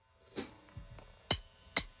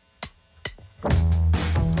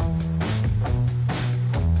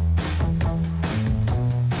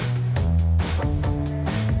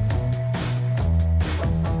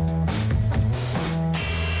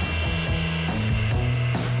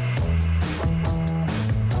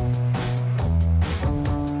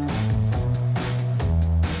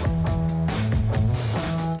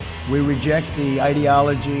We reject the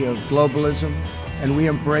ideology of globalism, and we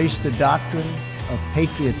embrace the doctrine of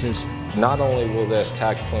patriotism. Not only will this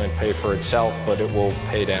tax plan pay for itself, but it will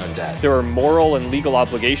pay down debt. There are moral and legal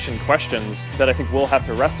obligation questions that I think we'll have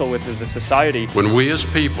to wrestle with as a society. When we as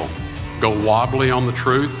people go wobbly on the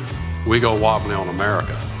truth, we go wobbly on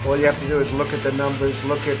America. All you have to do is look at the numbers,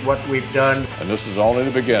 look at what we've done. And this is only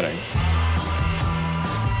the beginning.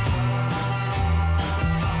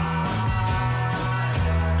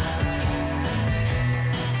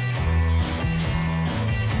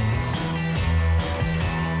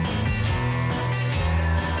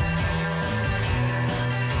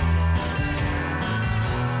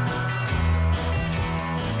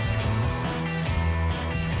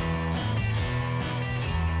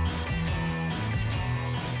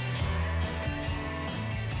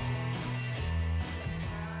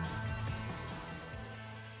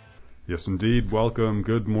 Yes, indeed. Welcome.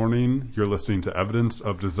 Good morning. You're listening to Evidence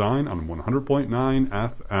of Design on 100.9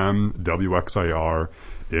 FM WXIR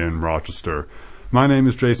in Rochester. My name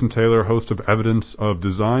is Jason Taylor, host of Evidence of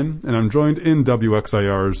Design, and I'm joined in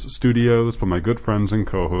WXIR's studios by my good friends and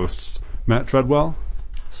co-hosts, Matt Treadwell.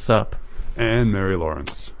 Sup. And Mary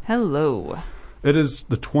Lawrence. Hello. It is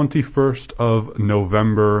the 21st of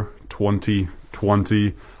November,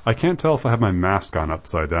 2020. I can't tell if I have my mask on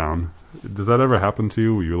upside down. Does that ever happen to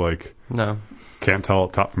you? Where you No. Can't tell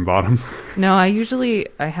top from bottom? No, I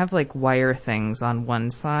have like wire things on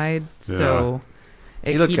one side, so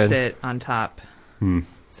it keeps good. it on top.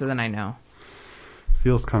 So then I know.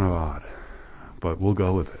 Feels kind of odd, but we'll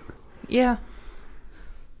go with it. Yeah.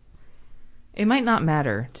 It might not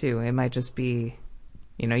matter, too. It might just be,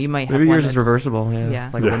 you might have Maybe one yours is reversible,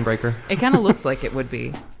 like a windbreaker. It kind of looks like it would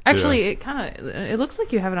be. Actually, it looks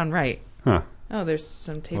like you have it on right. Huh. Oh, there's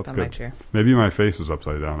some tape on good. my chair. Maybe my face is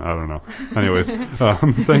upside down. I don't know. Anyways,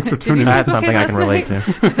 thanks for tuning in. That's something I can relate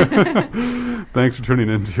to. Thanks for tuning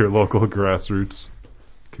in to your local grassroots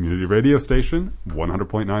community radio station,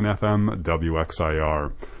 100.9 FM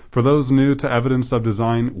WXIR. For those new to Evidence of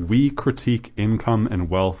Design, we critique income and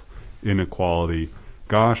wealth inequality.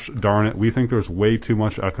 Gosh darn it, we think there's way too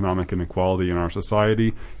much economic inequality in our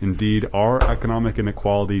society. Indeed, our economic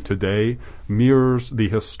inequality today mirrors the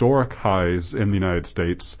historic highs in the United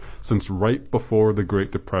States since right before the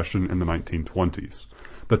Great Depression in the 1920s.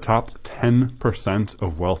 The top 10%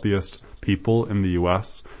 of wealthiest people in the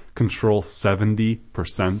U.S. control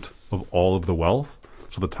 70% of all of the wealth.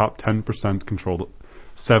 So the top 10% control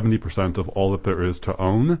 70% of all that there is to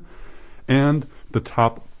own. And the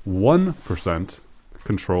top 1%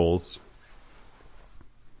 controls,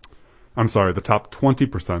 the top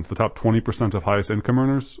 20%, the top 20% of highest income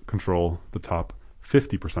earners control the top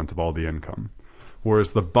 50% of all the income.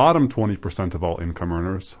 Whereas the bottom 20% of all income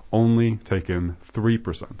earners only take in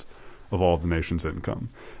 3% of all of the nation's income.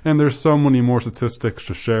 And there's so many more statistics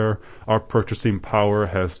to share. Our purchasing power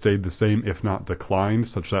has stayed the same, if not declined,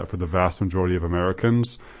 such that for the vast majority of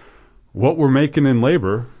Americans, what we're making in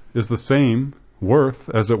labor is the same worth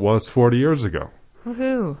as it was 40 years ago.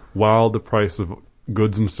 Woohoo. While the price of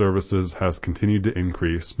goods and services has continued to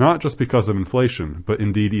increase, not just because of inflation, but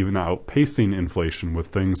indeed even outpacing inflation with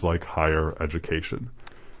things like higher education.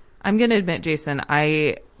 I'm going to admit, Jason,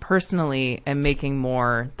 I personally am making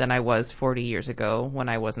more than I was 40 years ago when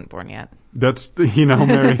I wasn't born yet. That's, Mary,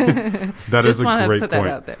 that is a great put point. That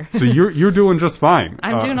out there. So you're doing just fine.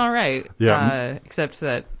 I'm doing all right. Yeah. Except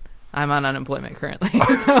that I'm on unemployment currently,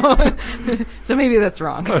 so maybe that's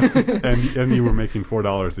wrong. and you were making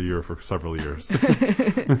 $4 a year for several years.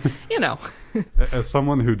 As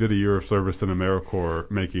someone who did a year of service in AmeriCorps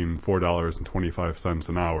making $4.25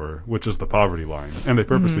 an hour, which is the poverty line, and they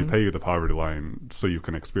purposely pay you the poverty line so you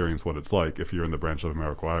can experience what it's like if you're in the branch of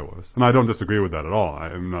AmeriCorps I was. And I don't disagree with that at all.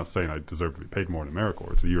 I'm not saying I deserve to be paid more in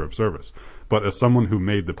AmeriCorps. It's a year of service. But as someone who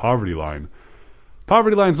made the poverty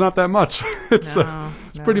line's not that much.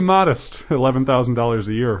 It's pretty modest, $11,000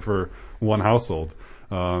 a year for one household.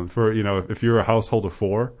 If you're a household of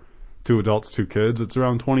 4, 2 adults, 2 kids, it's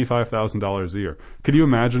around $25,000 a year. Could you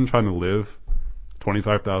imagine trying to live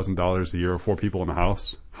 $25,000 a year with 4 people in a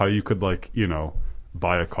house? How you could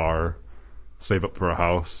buy a car, save up for a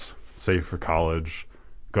house, save for college,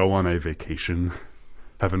 go on a vacation.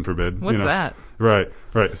 Heaven forbid. What's that? Right.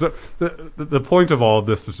 So the point of all of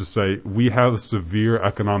this is to say we have severe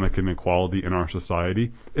economic inequality in our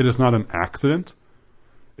society. It is not an accident.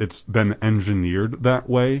 It's been engineered that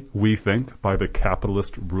way, we think, by the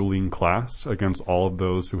capitalist ruling class against all of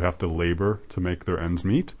those who have to labor to make their ends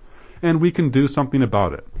meet. And we can do something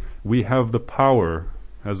about it. We have the power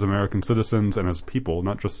as American citizens and as people,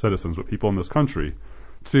 not just citizens, but people in this country,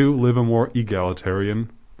 to live a more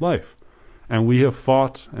egalitarian life. And we have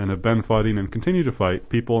fought and have been fighting and continue to fight,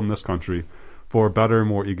 people in this country, for better,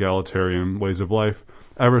 more egalitarian ways of life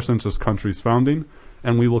ever since this country's founding,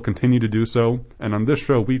 and we will continue to do so. And on this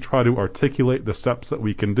show, we try to articulate the steps that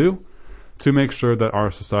we can do to make sure that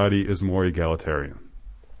our society is more egalitarian.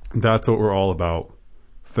 That's what we're all about.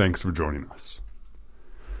 Thanks for joining us.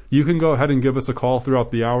 You can go ahead and give us a call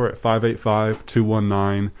throughout the hour at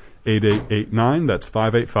 585-219-8889. That's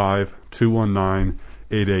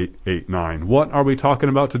 585-219-8889. What are we talking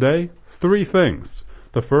about today? 3 things.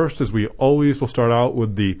 The first is we always will start out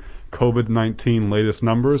with the COVID-19 latest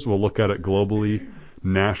numbers. We'll look at it globally,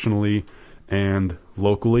 nationally, and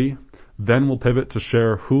locally. Then we'll pivot to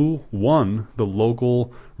share who won the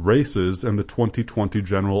local races in the 2020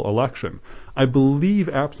 general election. I believe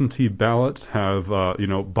absentee ballots have,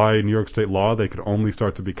 by New York State law, they could only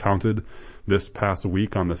start to be counted this past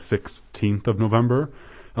week on the 16th of November.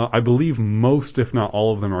 I believe most, if not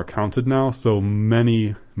all of them, are counted now, so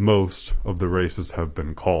most of the races have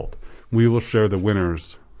been called. We will share the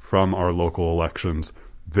winners from our local elections.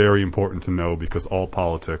 Very important to know because all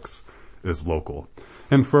politics is local.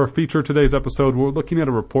 And for our feature today's episode, we're looking at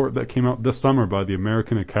a report that came out this summer by the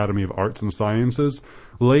American Academy of Arts and Sciences,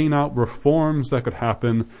 laying out reforms that could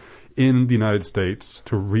happen in the United States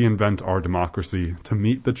to reinvent our democracy, to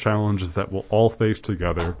meet the challenges that we'll all face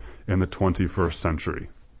together in the 21st century.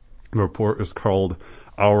 The report is called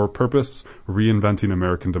Our Purpose, Reinventing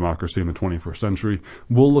American Democracy in the 21st Century.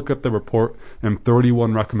 We'll look at the report and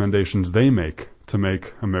 31 recommendations they make to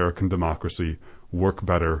make American democracy work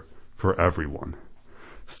better for everyone.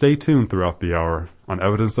 Stay tuned throughout the hour on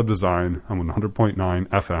Evidence of Design on 100.9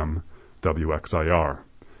 FM WXIR.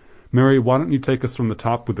 Mary, why don't you take us from the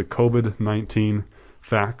top with the COVID-19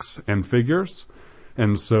 facts and figures?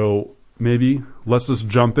 And so maybe let's just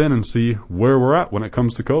jump in and see where we're at when it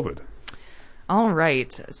comes to COVID. All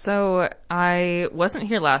right. So I wasn't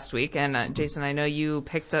here last week, and Jason, I know you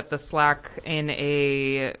picked up the slack in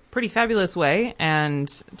a pretty fabulous way and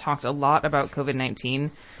talked a lot about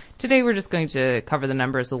COVID-19. Today we're just going to cover the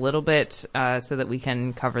numbers a little bit so that we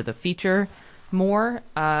can cover the feature more.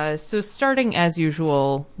 So starting as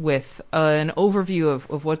usual with an overview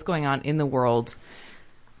of what's going on in the world.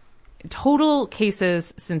 Total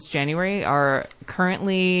cases since January are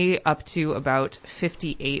currently up to about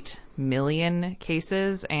 58 million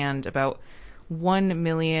cases and about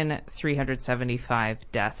 1,375,000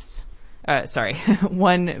 deaths.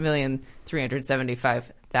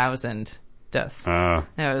 1,375,000 deaths. That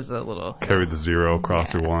was a little... Carry the zero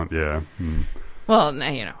across your want, yeah. Well,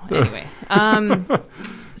 anyway.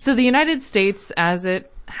 So the United States, as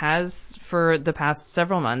it has for the past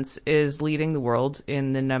several months, is leading the world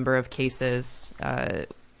in the number of cases,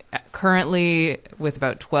 currently with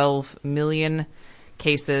about 12 million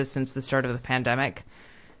cases since the start of the pandemic.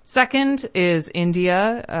 Second is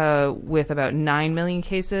India, with about 9 million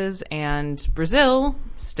cases, and Brazil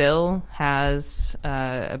still has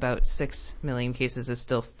about 6 million cases, is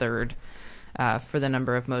still third for the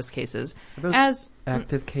number of most cases. Are those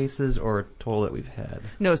active cases or total that we've had?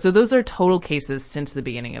 No, so those are total cases since the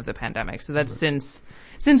beginning of the pandemic. So that's since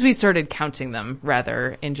we started counting them,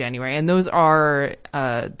 rather, in January. And those are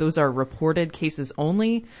reported cases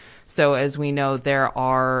only. So as we know, there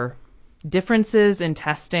are differences in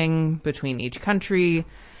testing between each country.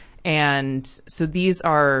 And so these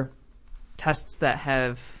are tests that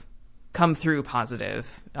have come through positive.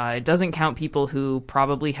 It doesn't count people who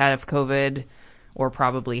probably have COVID or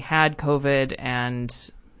probably had COVID and,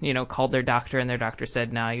 called their doctor and their doctor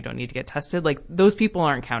said, no, you don't need to get tested. Like, those people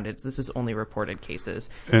aren't counted. So this is only reported cases.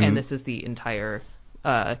 And this is the entire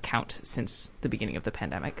count since the beginning of the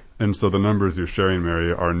pandemic. And so the numbers you're sharing,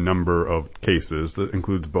 Mary, are number of cases. That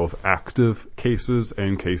includes both active cases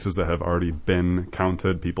and cases that have already been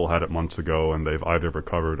counted. People had it months ago and they've either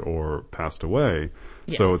recovered or passed away.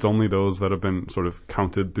 Yes. So it's only those that have been sort of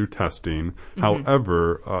counted through testing. Mm-hmm.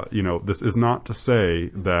 However, this is not to say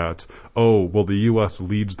that, the U.S.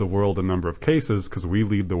 leads the world in number of cases because we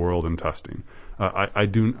lead the world in testing.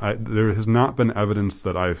 There has not been evidence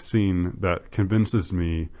that I've seen that convinces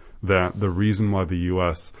me that the reason why the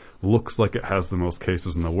U.S. looks like it has the most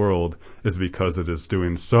cases in the world is because it is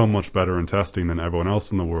doing so much better in testing than everyone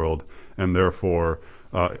else in the world, and therefore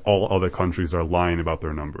all other countries are lying about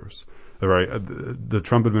their numbers. Right? The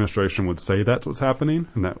Trump administration would say that's what's happening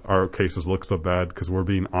and that our cases look so bad because we're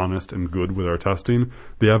being honest and good with our testing.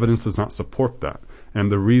 The evidence does not support that.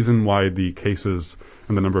 And the reason why the cases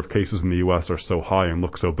and the number of cases in the U.S. are so high and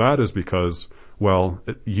look so bad is because,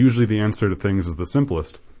 usually the answer to things is the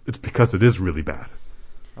simplest. It's because it is really bad.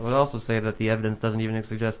 I would also say that the evidence doesn't even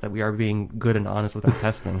suggest that we are being good and honest with our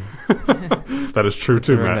testing. That is true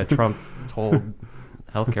too, Considering Matt. that Trump told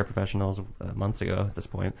healthcare professionals months ago at this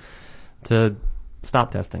point to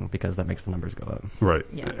stop testing because that makes the numbers go up. Right.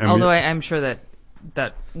 Yeah. And Although I'm sure that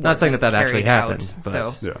not saying that actually carried happened, out, but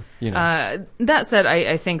so. yeah. You know. That said,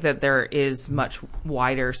 I think that there is much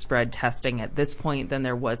wider spread testing at this point than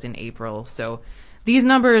there was in April. So these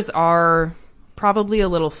numbers are probably a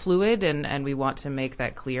little fluid, and we want to make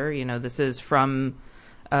that clear. You know, this is from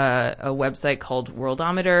a website called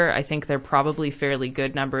Worldometer. I think they're probably fairly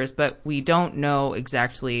good numbers, but we don't know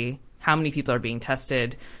exactly how many people are being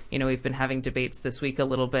tested. You know, we've been having debates this week a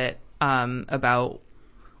little bit about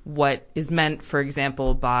what is meant, for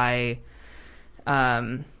example, by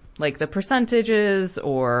like the percentages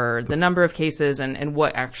or the number of cases and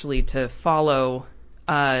what actually to follow.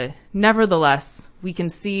 Nevertheless, we can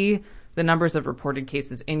see the numbers of reported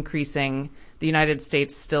cases increasing. The United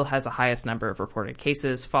States still has the highest number of reported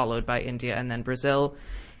cases, followed by India and then Brazil.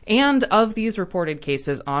 And of these reported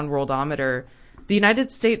cases on Worldometer, the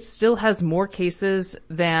United States still has more cases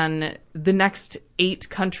than the next 8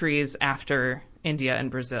 countries after India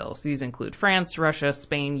and Brazil. So these include France, Russia,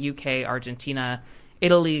 Spain, UK, Argentina,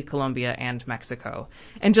 Italy, Colombia, and Mexico.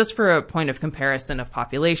 And just for a point of comparison of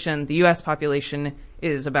population, the U.S. population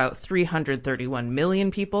is about 331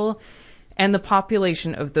 million people, and the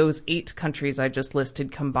population of those 8 countries I just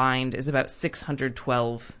listed combined is about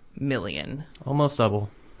 612 million. Almost double.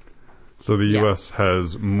 So the Yes. U.S.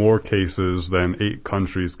 has more cases than 8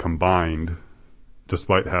 countries combined,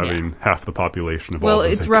 despite having half the population of all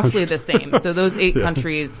those it's 8 roughly countries. the same. So those 8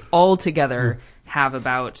 countries all together have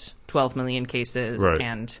about 12 million cases, Right.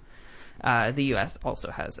 and the U.S. also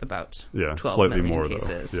has about Yeah, 12 slightly million more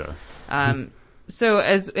cases. though. Yeah. So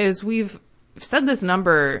as we've said this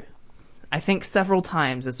number, I think several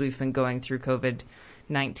times as we've been going through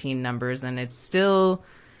COVID-19 numbers, and it's still,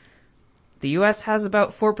 the U.S. has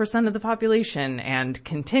about 4% of the population and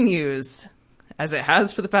continues, as it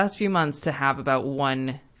has for the past few months, to have about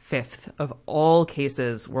 1/5 of all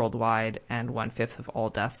cases worldwide and 1/5 of all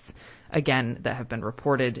deaths, again, that have been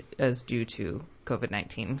reported as due to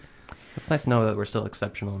COVID-19. It's nice to know that we're still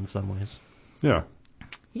exceptional in some ways. Yeah.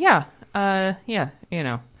 Yeah, you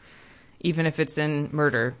know, even if it's in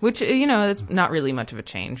murder, which, you know, it's not really much of a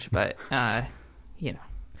change, but, you know.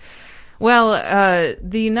 Well,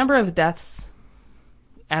 the number of deaths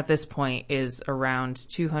at this point is around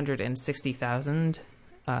 260,000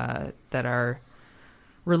 that are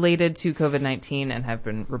related to COVID-19 and have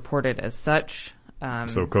been reported as such.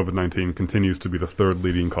 So COVID-19 continues to be the 3rd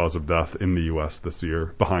leading cause of death in the U.S. this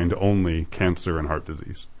year, behind only cancer and heart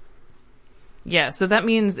disease. Yeah, so that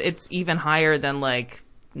means it's even higher than, like,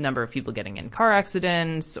 number of people getting in car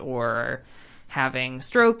accidents or having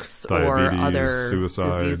strokes or Diabetes, other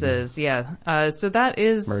suicide. diseases. Yeah. So that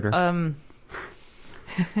is Murder.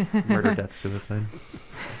 Murder, death, suicide.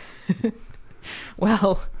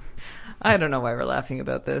 Well, I don't know why we're laughing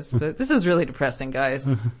about this, but this is really depressing,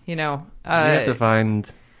 guys. You know, We have to find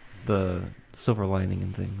the silver lining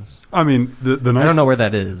in things. I mean, the nice... I don't know where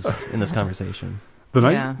that is in this conversation. The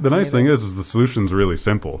Yeah, nice thing is the solution's really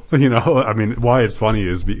simple. You know, I mean, why it's funny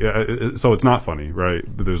is so it's not funny, right?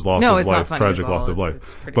 There's loss No, of it's not life, funny tragic at all. loss of life.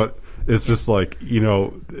 It's pretty- But it's just like, you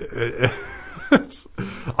know,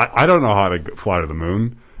 I don't know how to fly to the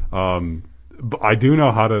moon. But I do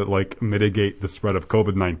know how to, like, mitigate the spread of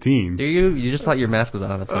COVID-19. Do you? You just thought your mask was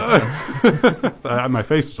on. It's My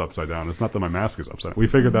face is upside down. It's not that my mask is upside down. We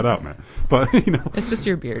figured that out, man. But, you know, it's just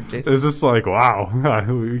your beard, Jason. it's just like, wow,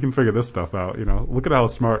 we can figure this stuff out. You know, look at how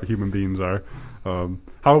smart human beings are.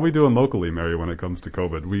 How are we doing locally, Mary, when it comes to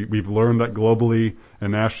COVID? We've learned that globally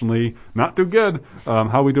and nationally, not too good. How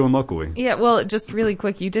are we doing locally? Yeah, well, just really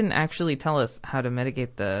quick, you didn't actually tell us how to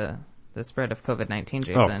mitigate the spread of COVID-19,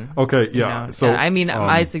 Jason. Oh, okay, You yeah. know, So, I mean,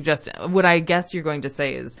 I suggest, what I guess you're going to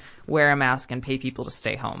say is wear a mask and pay people to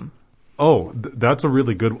stay home. Oh, that's a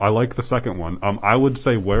really good. I like the second one. I would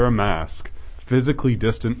say wear a mask, physically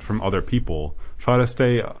distant from other people. Try to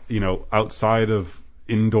stay, you know, outside of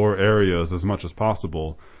indoor areas as much as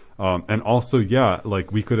possible. And also, yeah,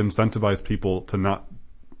 like we could incentivize people to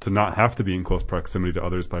not have to be in close proximity to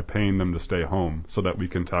others by paying them to stay home so that we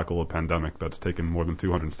can tackle a pandemic that's taken more than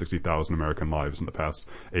 260,000 American lives in the past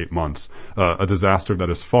 8 months. A disaster that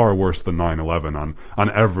is far worse than 9/11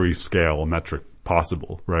 on every scale metric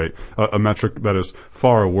possible, right? A metric that is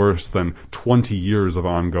far worse than 20 years of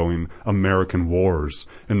ongoing American wars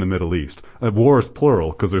in the Middle East. Wars plural,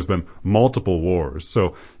 because there's been multiple wars.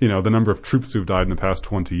 So, you know, the number of troops who've died in the past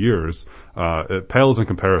 20 years, it pales in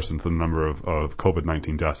comparison to the number of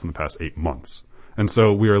COVID-19 deaths in the past 8 months. And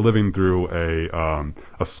so we are living through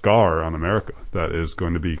a scar on America that is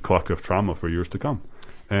going to be collective trauma for years to come.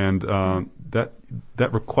 And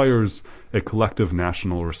that requires a collective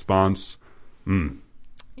national response.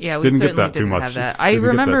 Yeah, we Didn't certainly get that too didn't much. have that. I Didn't get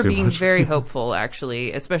remember that too being much. very hopeful,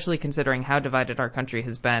 actually, especially considering how divided our country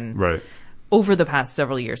has been Right. over the past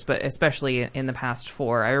several years, but especially in the past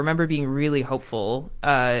 4. I remember being really hopeful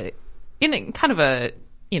in a kind of a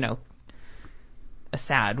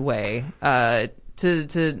sad way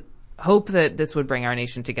to hope that this would bring our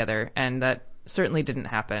nation together, and that certainly didn't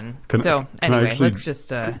happen. Let's just...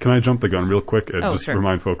 Can I jump the gun real quick and just sure.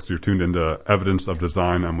 remind folks you're tuned into Evidence of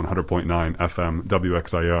Design on 100.9 FM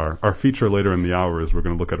WXIR. Our feature later in the hour is we're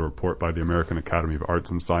going to look at a report by the American Academy of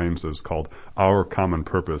Arts and Sciences called Our Common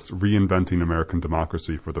Purpose, Reinventing American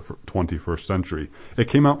Democracy for the 21st Century. It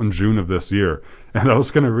came out in June of this year, and I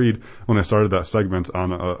was going to read, when I started that segment,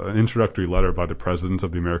 on an introductory letter by the President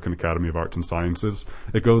of the American Academy of Arts and Sciences.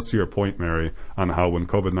 It goes to your point, Mary, on how when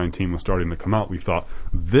COVID-19 was starting to come out, we thought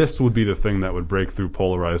this would be the thing that would break through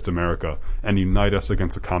polarized America and unite us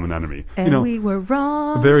against a common enemy. And we were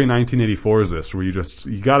wrong. Very 1984 is this, where you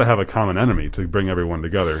got to have a common enemy to bring everyone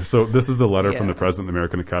together. So this is the letter from the President of the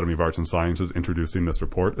American Academy of Arts and Sciences introducing this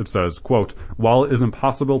report. It says, quote, "While it is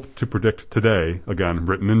impossible to predict today," again,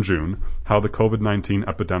 written in June, "how the COVID-19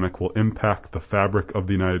 epidemic will impact the fabric of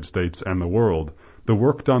the United States and the world, the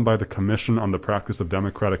work done by the Commission on the Practice of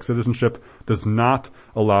Democratic Citizenship does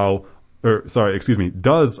allow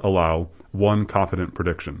one confident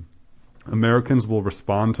prediction. Americans will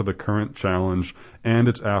respond to the current challenge and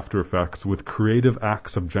its after effects with creative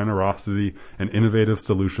acts of generosity and innovative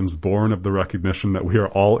solutions born of the recognition that we are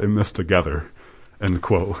all in this together." End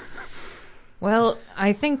quote. Well,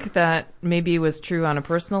 I think that maybe was true on a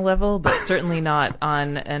personal level, but certainly not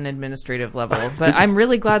on an administrative level. But I'm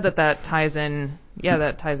really glad that ties in. Yeah,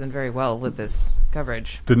 that ties in very well with this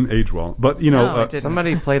coverage. Didn't age well. But, No, it didn't.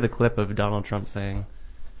 Somebody play the clip of Donald Trump saying,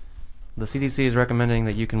 "The CDC is recommending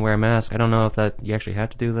that you can wear a mask. I don't know if that you actually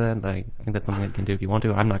have to do that. I think that's something that you can do if you want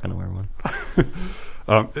to. I'm not going to wear one."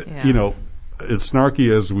 As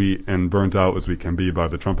snarky as and burnt out as we can be by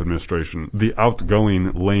the Trump administration, the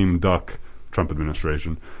outgoing lame duck Trump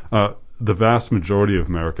administration, the vast majority of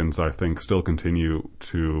Americans, I think, still continue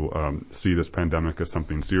to see this pandemic as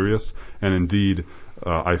something serious. And indeed,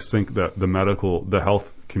 I think that the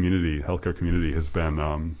healthcare community has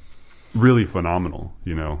been really phenomenal,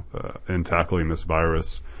 in tackling this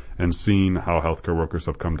virus and seeing how healthcare workers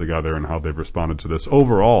have come together and how they've responded to this.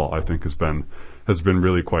 Overall, I think has been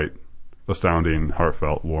really quite astounding,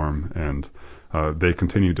 heartfelt, warm, and they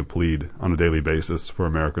continue to plead on a daily basis for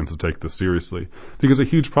Americans to take this seriously. Because a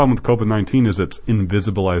huge problem with COVID-19 is its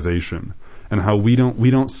invisibilization and how we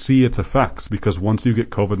don't see its effects, because once you get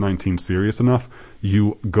COVID-19 serious enough,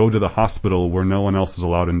 you go to the hospital where no one else is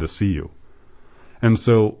allowed in to see you. And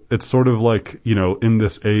so it's sort of like, in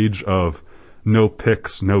this age of no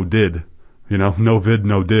pics, no did, no vid,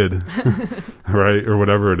 no did, right? Or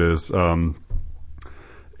whatever it is.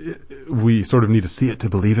 We sort of need to see it to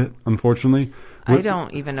believe it, unfortunately. I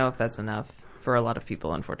don't even know if that's enough for a lot of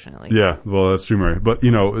people, unfortunately. Yeah, well, that's true, Mary. But,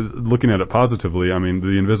 looking at it positively, I mean,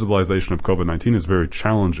 the invisibilization of COVID-19 is very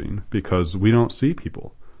challenging because we don't see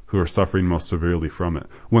people who are suffering most severely from it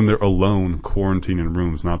when they're alone, quarantined in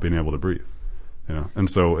rooms, not being able to breathe. And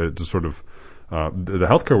so it just sort of, the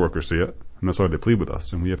healthcare workers see it, and that's why they plead with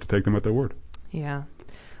us, and we have to take them at their word. Yeah.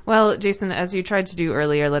 Well, Jason, as you tried to do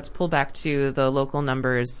earlier, let's pull back to the local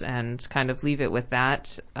numbers and kind of leave it with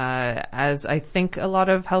that, as I think a lot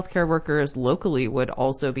of healthcare workers locally would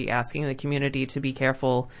also be asking the community to be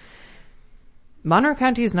careful. Monroe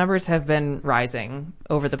County's numbers have been rising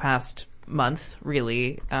over the past month,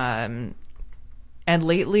 really, and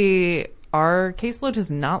lately our caseload has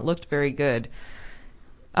not looked very good.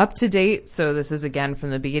 Up to date, so this is again from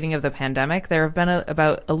the beginning of the pandemic, there have been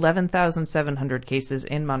about 11,700 cases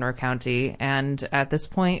in Monroe County, and at this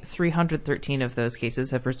point, 313 of those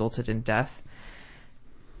cases have resulted in death.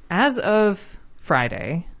 As of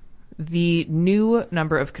Friday, the new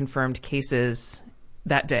number of confirmed cases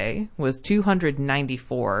that day was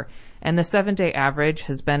 294, and the 7-day average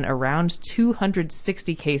has been around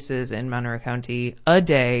 260 cases in Monroe County a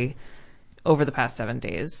day over the past 7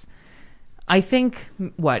 days. I think,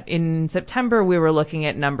 in September we were looking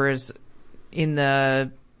at numbers in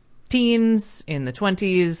the teens, in the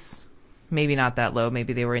 20s, maybe not that low,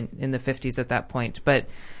 maybe they were in the 50s at that point, but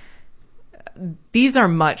these are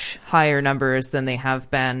much higher numbers than they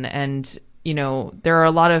have been, and, there are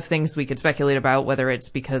a lot of things we could speculate about, whether it's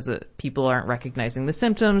because people aren't recognizing the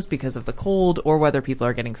symptoms because of the cold, or whether people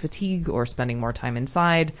are getting fatigue or spending more time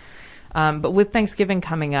inside. But with Thanksgiving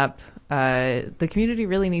coming up, the community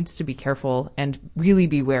really needs to be careful and really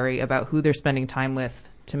be wary about who they're spending time with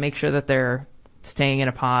to make sure that they're staying in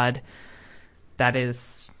a pod that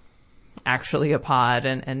is actually a pod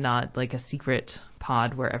and not like a secret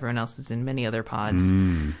pod where everyone else is in many other pods.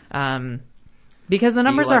 Because the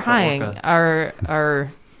numbers are high,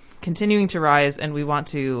 are continuing to rise, and we want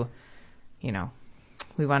to,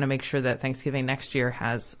 we want to make sure that Thanksgiving next year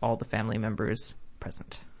has all the family members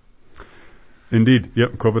present. Indeed.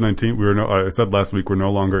 Yep. COVID-19. I said last week, we're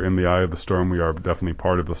no longer in the eye of the storm. We are definitely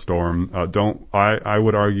part of the storm. I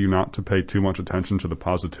would argue not to pay too much attention to the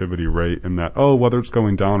positivity rate in that, whether it's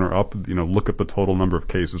going down or up, look at the total number of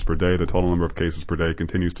cases per day. The total number of cases per day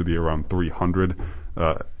continues to be around 300.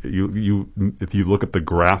 If you look at the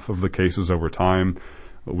graph of the cases over time,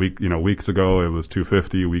 weeks ago it was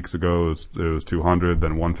 250, weeks ago it was 200,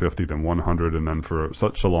 then 150, then 100, and then for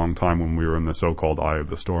such a long time when we were in the so-called eye of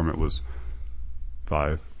the storm, it was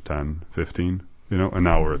 5, 10, 15, and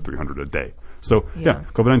now we're at 300 a day. So,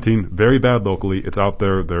 COVID-19, very bad locally. It's out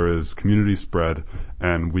there. There is community spread,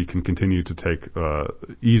 and we can continue to take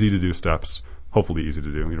easy-to-do steps, hopefully easy to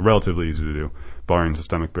do, relatively easy to do, barring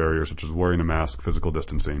systemic barriers such as wearing a mask, physical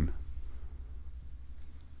distancing,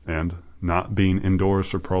 and not being indoors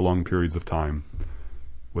for prolonged periods of time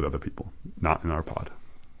with other people, not in our pod.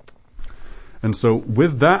 And so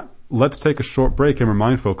with that, let's take a short break and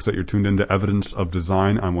remind folks that you're tuned into Evidence of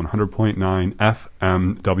Design on 100.9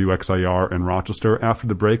 FM WXIR in Rochester. After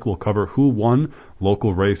the break, we'll cover who won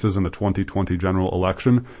local races in the 2020 general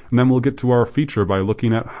election, and then we'll get to our feature by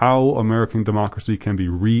looking at how American democracy can be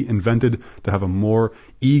reinvented to have a more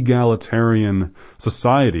egalitarian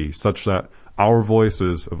society such that our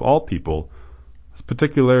voices of all people,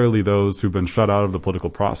 particularly those who've been shut out of the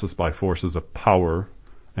political process by forces of power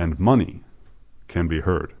and money, can be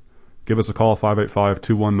heard. Give us a call,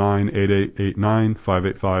 585-219-8889,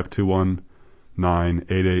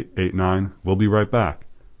 585-219-8889. We'll be right back.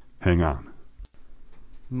 Hang on.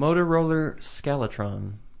 Motorola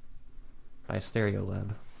Scalatron by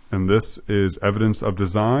Stereolab. And this is Evidence of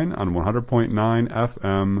Design on 100.9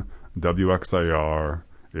 FM WXIR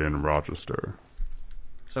in Rochester.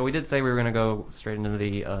 So we did say we were going to go straight into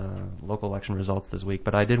the local election results this week,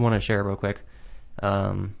 but I did want to share real quick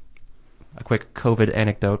a quick COVID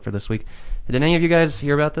anecdote for this week. Did any of you guys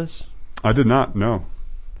hear about this? I did not, no.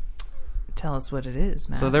 Tell us what it is,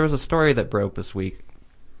 Matt. So there was a story that broke this week.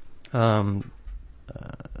 A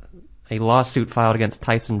lawsuit filed against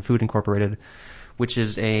Tyson Food Incorporated, which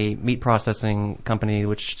is a meat processing company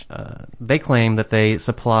which they claim that they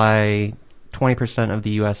supply 20% of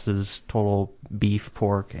the U.S.'s total beef,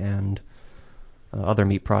 pork, and other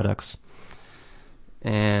meat products.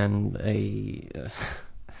 And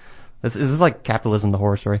this is like capitalism, the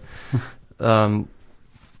horror story.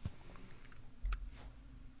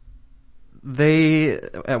 They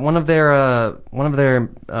at one of their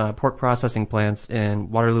pork processing plants in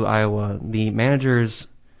Waterloo, Iowa, the managers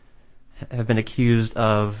have been accused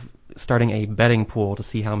of starting a betting pool to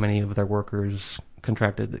see how many of their workers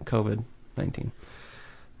contracted COVID-19.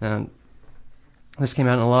 And this came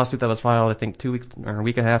out in a lawsuit that was filed, I think, 2 weeks or a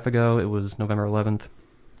week and a half ago. It was November 11th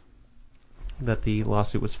that the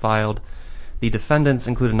lawsuit was filed. The defendants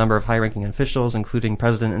include a number of high-ranking officials, including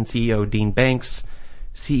President and CEO Dean Banks,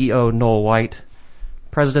 CEO Noel White,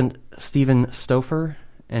 President Stephen Stouffer,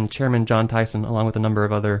 and Chairman John Tyson, along with a number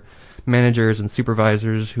of other managers and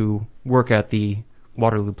supervisors who work at the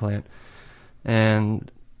Waterloo plant.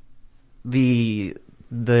 And the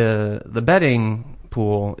betting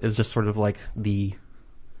pool is just sort of like the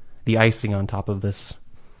icing on top of this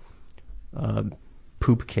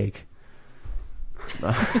poop cake.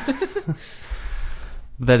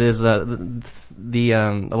 That is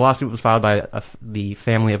the lawsuit was filed by the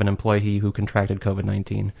family of an employee who contracted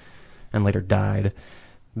COVID-19 and later died.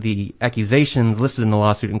 The accusations listed in the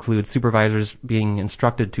lawsuit include supervisors being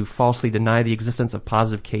instructed to falsely deny the existence of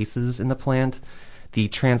positive cases in the plant, the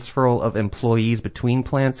transferal of employees between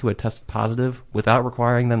plants who had tested positive without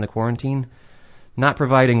requiring them to quarantine, not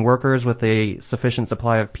providing workers with a sufficient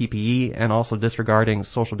supply of PPE, and also disregarding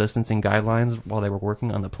social distancing guidelines while they were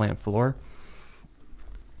working on the plant floor,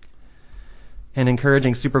 and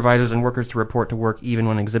encouraging supervisors and workers to report to work even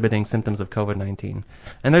when exhibiting symptoms of COVID-19.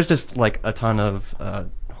 And there's just like a ton of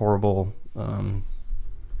horrible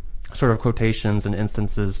sort of quotations and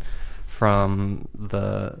instances from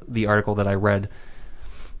the article that I read.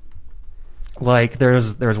 Like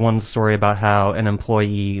there's one story about how an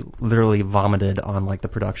employee literally vomited on like the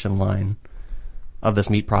production line of this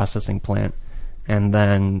meat processing plant, and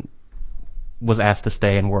then was asked to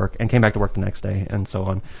stay and work and came back to work the next day, and so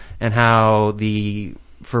on. And how the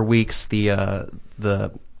for weeks the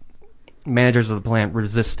managers of the plant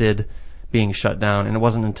resisted being shut down, and it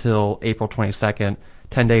wasn't until April 22nd,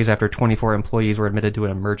 10 days after 24 employees were admitted to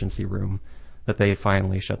an emergency room, that they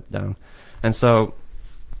finally shut down. And so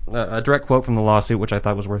a direct quote from the lawsuit, which I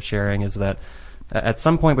thought was worth sharing, is that at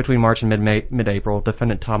some point between March and mid-April,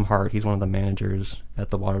 defendant Tom Hart, he's one of the managers at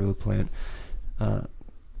the Waterloo plant,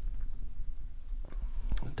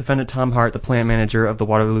 defendant Tom Hart, the plant manager of the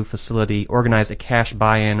Waterloo facility, organized a cash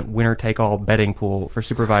buy-in, winner-take-all betting pool for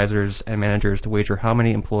supervisors and managers to wager how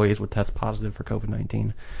many employees would test positive for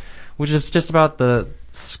COVID-19, which is just about the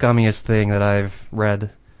scummiest thing that I've read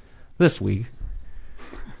this week.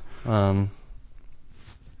 In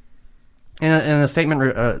a statement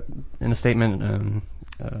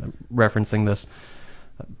referencing this,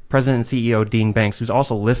 President and CEO Dean Banks, who's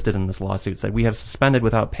also listed in this lawsuit, said, "We have suspended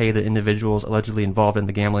without pay the individuals allegedly involved in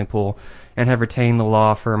the gambling pool and have retained the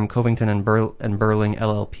law firm Covington and Burling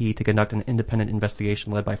LLP to conduct an independent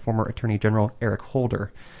investigation led by former Attorney General Eric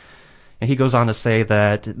Holder." And he goes on to say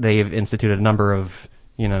that they've instituted a number of,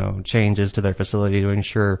 changes to their facility to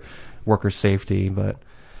ensure worker safety, but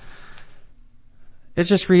it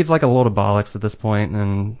just reads like a load of bollocks at this point,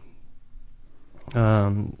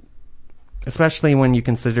 and especially when you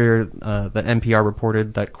consider that NPR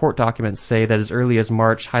reported that court documents say that as early as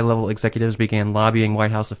March, high-level executives began lobbying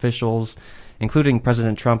White House officials, including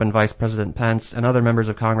President Trump and Vice President Pence and other members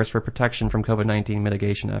of Congress, for protection from COVID-19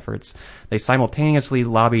 mitigation efforts. They simultaneously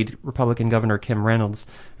lobbied Republican Governor Kim Reynolds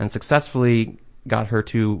and successfully got her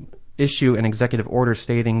to issue an executive order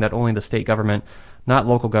stating that only the state government, not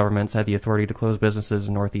local governments, had the authority to close businesses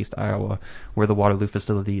in northeast Iowa, where the Waterloo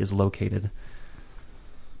facility is located.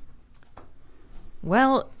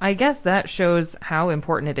 Well, I guess that shows how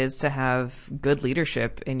important it is to have good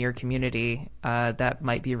leadership in your community that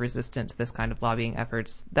might be resistant to this kind of lobbying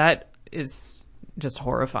efforts. That is just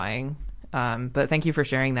horrifying. But thank you for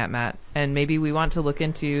sharing that, Matt. And maybe we want to look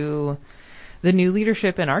into the new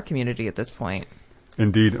leadership in our community at this point.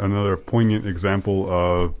 Indeed, another poignant example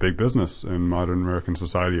of big business in modern American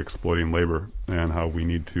society exploiting labor, and how we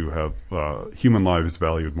need to have human lives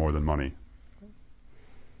valued more than money.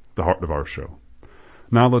 The heart of our show.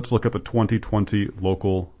 Now let's look at the 2020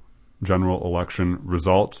 local general election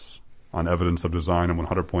results on Evidence of Design and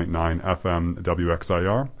 100.9 FM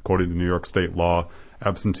WXIR. According to New York state law,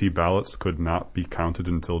 absentee ballots could not be counted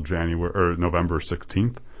until November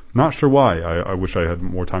 16th. Not sure why. I wish I had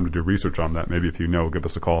more time to do research on that. Maybe if you know, give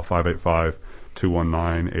us a call,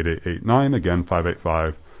 585-219-8889. Again,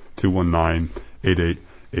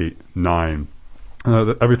 585-219-8889.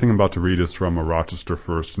 Everything I'm about to read is from a Rochester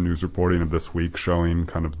First news reporting of this week, showing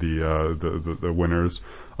kind of the winners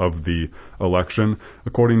of the election.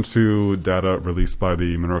 According to data released by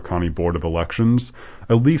the Monroe County Board of Elections,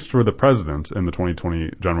 at least for the president in the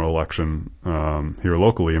 2020 general election here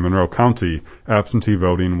locally in Monroe County, absentee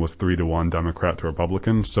voting was 3-1 Democrat to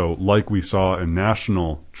Republican. So like we saw in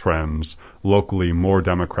national trends, locally more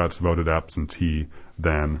Democrats voted absentee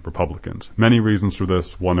than Republicans. Many reasons for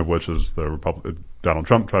this, one of which is Donald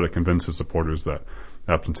Trump tried to convince his supporters that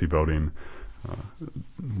absentee voting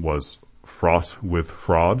was fraught with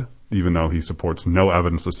fraud, even though he supports no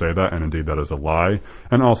evidence to say that, and indeed that is a lie.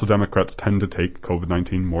 And also Democrats tend to take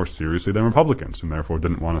COVID-19 more seriously than Republicans, and therefore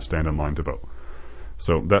didn't want to stand in line to vote.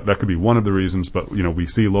 So that could be one of the reasons, but we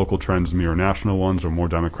see local trends mirror national ones, or more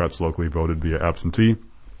Democrats locally voted via absentee.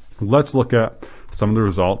 Let's look at some of the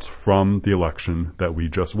results from the election that we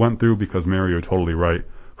just went through, because Mary, you're totally right.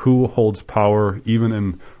 Who holds power, even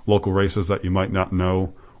in local races that you might not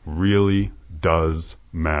know, really does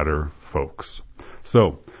matter, folks.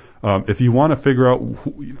 So if you want to figure out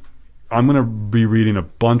who, I'm going to be reading a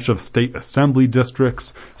bunch of state assembly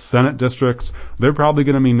districts, Senate districts. They're probably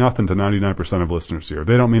going to mean nothing to 99% of listeners here.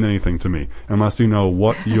 They don't mean anything to me unless you know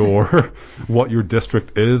what your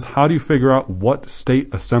district is. How do you figure out what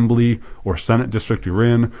state assembly or Senate district you're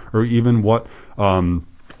in, or even what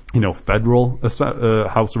federal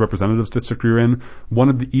House of Representatives district you're in? One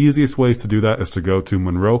of the easiest ways to do that is to go to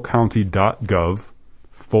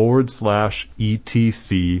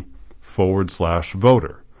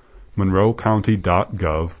monroecounty.gov/etc/voter.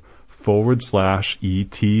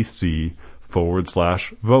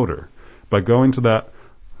 monroecounty.gov/etc/voter. By going to that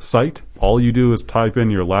site, all you do is type in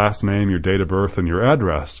your last name, your date of birth, and your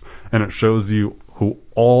address, and it shows you who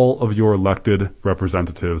all of your elected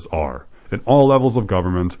representatives are in all levels of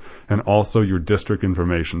government, and also your district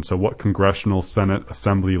information. So what congressional, Senate,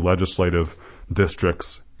 assembly, legislative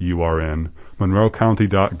districts you are in.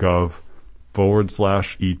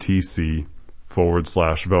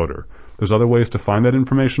 monroecounty.gov/etc/voter. There's other ways to find that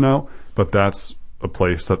information out, but that's a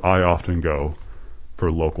place that I often go for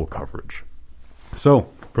local coverage. So,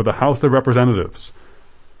 for the House of Representatives,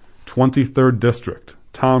 23rd District,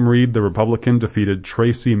 Tom Reed, the Republican, defeated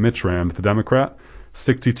Tracy Mitchram, the Democrat,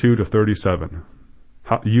 62-37.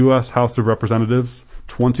 U.S. House of Representatives,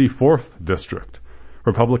 24th District,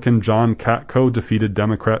 Republican John Katko defeated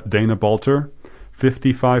Democrat Dana Balter,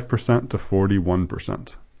 55% to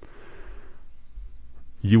 41%.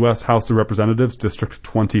 U.S. House of Representatives, District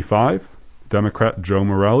 25, Democrat Joe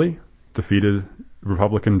Morelli defeated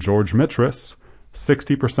Republican George Mitras,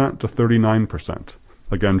 60% to 39%.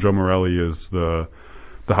 Again, Joe Morelli is the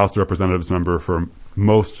House of Representatives member for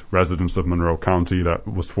most residents of Monroe County. That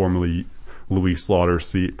was formerly Louis Slaughter's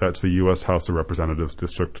seat. That's the U.S. House of Representatives,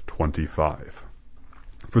 District 25.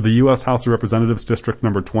 For the U.S. House of Representatives, District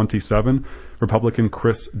number 27, Republican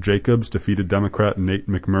Chris Jacobs defeated Democrat Nate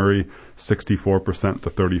McMurray 64% to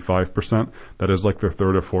 35%. That is like their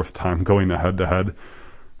third or fourth time going head-to-head.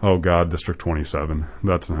 Oh, God, District 27.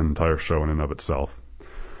 That's an entire show in and of itself.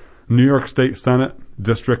 New York State Senate,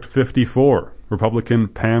 District 54, Republican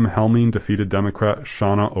Pam Helming defeated Democrat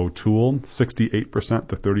Shauna O'Toole 68%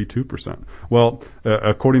 to 32%. Well,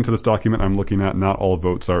 according to this document I'm looking at, not all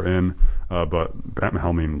votes are in, but Pam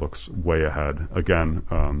Helming looks way ahead. Again,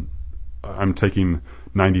 I'm taking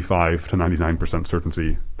 95 to 99%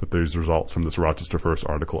 certainty that these results from this Rochester First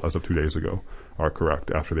article as of 2 days ago are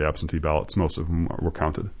correct after the absentee ballots. Most of them were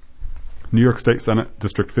counted. New York State Senate,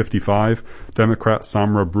 District 55, Democrat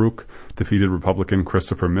Samra Brook defeated Republican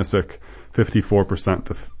Christopher Missick 54%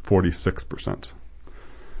 to 46%.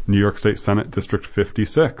 New York State Senate, District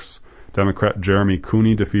 56, Democrat Jeremy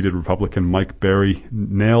Cooney defeated Republican Mike Berry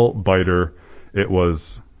nail biter. It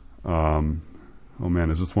was, oh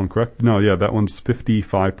man, is this one correct? No, yeah, that one's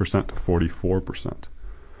 55% to 44%.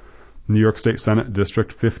 New York State Senate,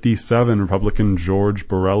 District 57, Republican George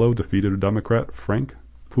Borrello defeated Democrat Frank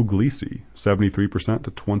Puglisi, 73%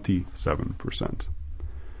 to 27%.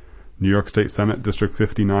 New York State Senate, District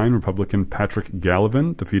 59, Republican Patrick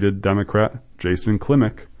Gallivan defeated Democrat Jason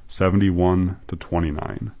Klimek, 71 to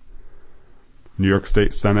 29. New York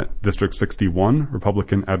State Senate, District 61,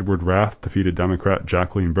 Republican Edward Rath defeated Democrat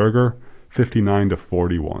Jacqueline Berger, 59 to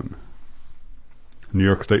 41. New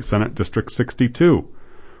York State Senate, District 62,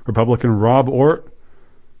 Republican Rob Ort,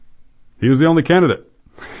 he was the only candidate.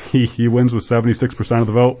 He wins with 76% of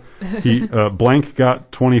the vote. Blank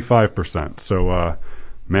got 25%. So,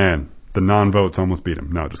 man, the non-votes almost beat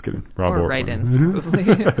him. No, just kidding. Rob or Ort write-ins, probably.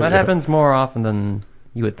 That happens more often than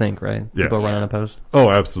you would think, right? Yeah. People run unopposed.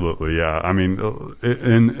 Oh, absolutely, yeah. I mean,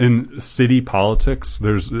 in city politics,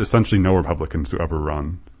 there's essentially no Republicans who ever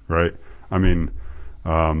run, right? I mean,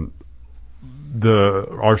 the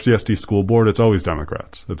RCSD school board, it's always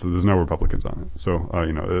Democrats. There's no Republicans on it. So,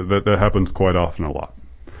 that happens quite often a lot.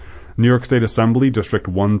 New York State Assembly, District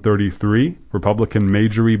 133, Republican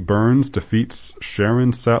Majorie Burns defeats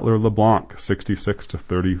Sharon Sattler LeBlanc, 66 to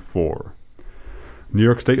 34. New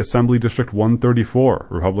York State Assembly, District 134,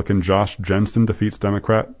 Republican Josh Jensen defeats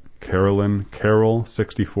Democrat Carolyn Carroll,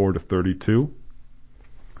 64 to 32.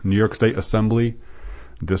 New York State Assembly,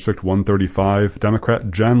 District 135,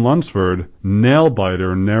 Democrat Jen Lunsford,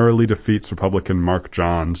 nail-biter, narrowly defeats Republican Mark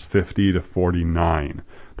Johns, 50 to 49.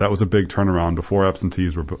 That was a big turnaround. Before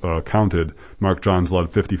absentees were counted, Mark Johns led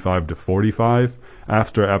 55 to 45.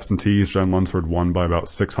 After absentees, Jen Lunsford won by about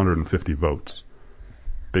 650 votes.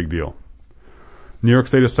 Big deal. New York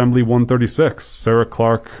State Assembly 136, Sarah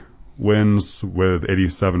Clark wins with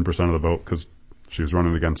 87% of the vote because she was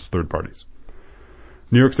running against third parties.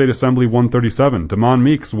 New York State Assembly 137, Damon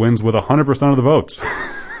Meeks wins with 100% of the votes.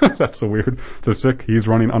 That's so weird. So sick, he's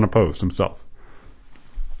running unopposed himself.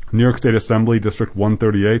 New York State Assembly, District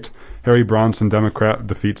 138, Harry Bronson, Democrat,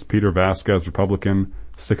 defeats Peter Vasquez, Republican,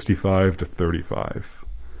 65 to 35.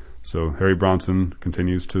 So Harry Bronson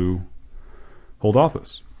continues to hold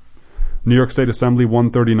office. New York State Assembly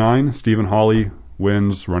 139, Stephen Hawley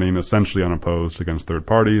wins, running essentially unopposed against third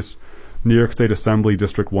parties. New York State Assembly,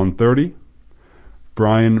 District 130,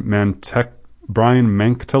 Brian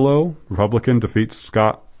Manktelo, Republican, defeats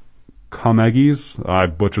Scott Comegis, I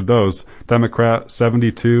butchered those, Democrat,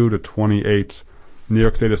 72 to 28. New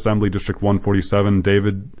York State Assembly, District 147,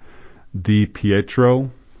 David DiPietro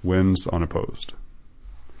wins unopposed.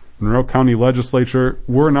 Monroe County Legislature,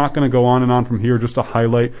 we're not going to go on and on from here, just to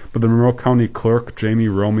highlight, but the Monroe County Clerk, Jamie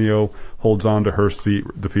Romeo, holds on to her seat,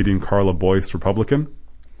 defeating Carla Boyce, Republican.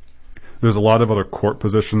 There's a lot of other court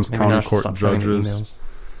positions, Maybe county court judges,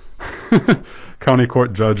 county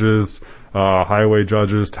court judges, highway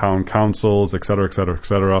judges, town councils, etc., etc.,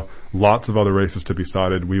 etc. Lots of other races to be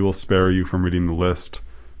cited. We will spare you from reading the list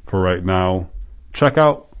for right now. Check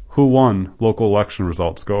out who won local election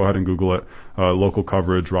results. Go ahead and Google it. Local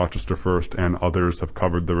coverage, Rochester First, and others have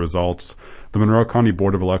covered the results. The Monroe County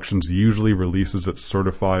Board of Elections usually releases its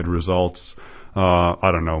certified results,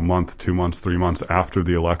 month, 2 months, 3 months after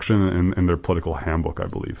the election in their political handbook, I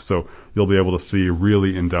believe. So you'll be able to see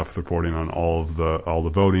really in-depth reporting on all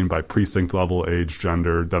the voting by precinct level, age,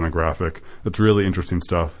 gender, demographic. It's really interesting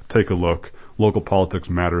stuff. Take a look. Local politics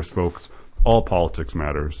matters, folks. All politics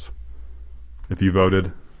matters. If you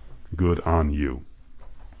voted, good on you.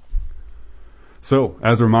 So,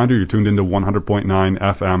 as a reminder, you're tuned into 100.9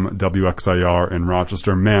 FM WXIR in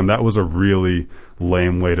Rochester. Man, that was a really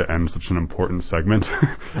lame way to end such an important segment.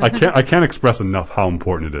 I can't express enough how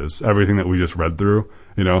important it is. Everything that we just read through,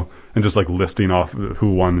 and just like listing off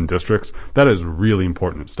who won in districts. That is really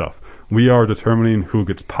important stuff. We are determining who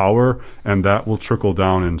gets power, and that will trickle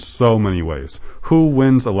down in so many ways. Who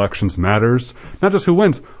wins elections matters. Not just who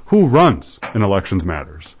wins, who runs in elections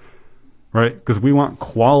matters. Right? Because we want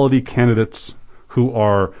quality candidates who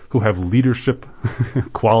have leadership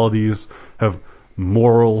qualities, have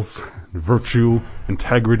morals, virtue,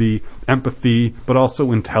 integrity, empathy, but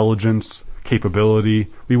also intelligence, capability.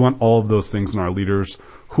 We want all of those things in our leaders.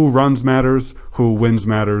 Who runs matters, who wins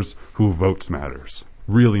matters, who votes matters.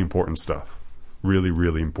 Really important stuff. Really,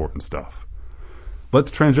 really important stuff.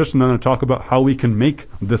 Let's transition then and talk about how we can make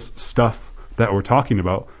this stuff that we're talking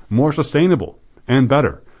about more sustainable and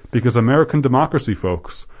better. Because American democracy,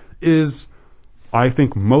 folks, is, I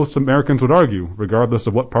think most Americans would argue, regardless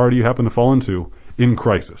of what party you happen to fall into, in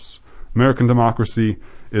crisis. American democracy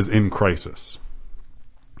is in crisis.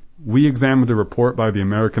 We examined a report by the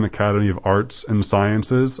American Academy of Arts and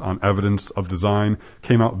Sciences on evidence of design.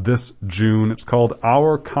 Came out this June. It's called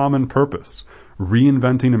Our Common Purpose,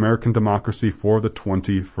 Reinventing American Democracy for the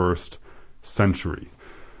 21st Century.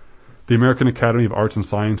 The American Academy of Arts and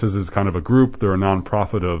Sciences is kind of a group. They're a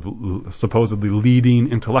nonprofit of supposedly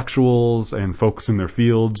leading intellectuals and folks in their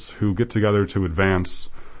fields who get together to advance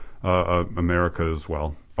America's,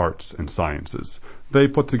 arts and sciences. They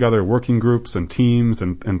put together working groups and teams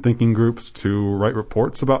and thinking groups to write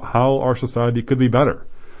reports about how our society could be better.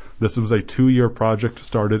 This was a 2-year project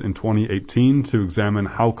started in 2018 to examine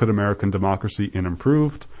how could American democracy be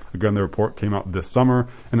improved. Again, the report came out this summer,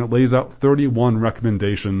 and it lays out 31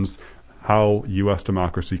 recommendations how U.S.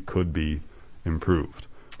 democracy could be improved.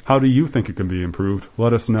 How do you think it can be improved?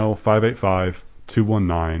 Let us know,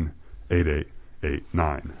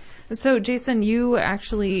 585-219-8889. So, Jason, you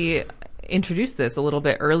actually introduced this a little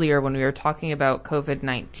bit earlier when we were talking about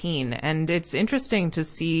COVID-19, and it's interesting to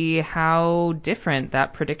see how different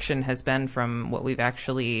that prediction has been from what we've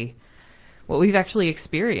actually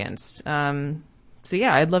experienced. So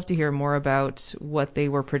yeah, I'd love to hear more about what they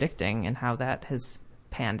were predicting and how that has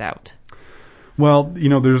panned out. Well,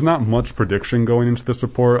 there's not much prediction going into this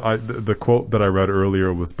report. The quote that I read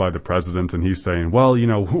earlier was by the president, and he's saying,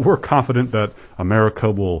 we're confident that America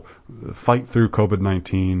will fight through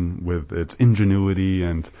COVID-19 with its ingenuity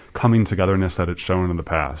and coming togetherness that it's shown in the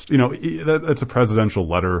past. It's a presidential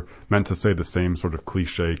letter meant to say the same sort of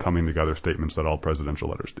cliche coming together statements that all presidential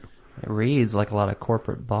letters do. It reads like a lot of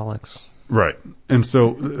corporate bollocks. Right. And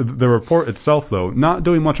so the report itself, though, not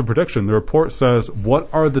doing much of prediction, the report says, what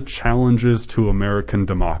are the challenges to American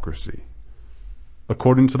democracy?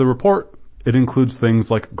 According to the report, it includes things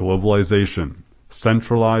like globalization,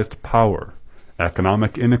 centralized power,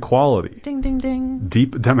 economic inequality, ding, ding, ding,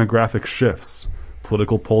 deep demographic shifts,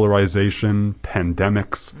 political polarization,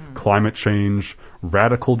 pandemics, climate change,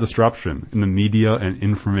 radical disruption in the media and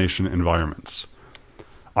information environments.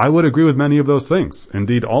 I would agree with many of those things,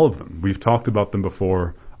 indeed all of them. We've talked about them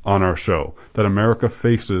before on our show, that America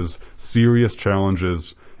faces serious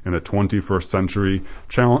challenges in the 21st century.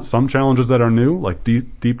 Some challenges that are new, like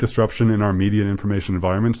deep disruption in our media and information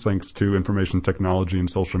environments thanks to information technology and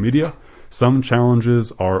social media. Some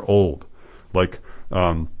challenges are old, like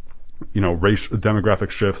demographic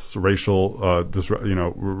shifts,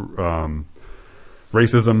 racism,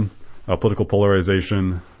 political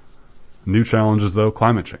polarization. New challenges, though,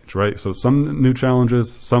 climate change, right? So some new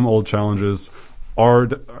challenges, some old challenges.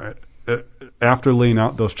 After laying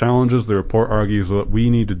out those challenges, the report argues that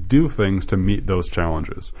we need to do things to meet those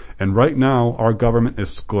challenges. And right now, our government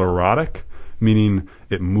is sclerotic, meaning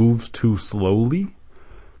it moves too slowly,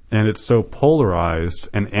 and it's so polarized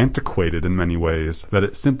and antiquated in many ways that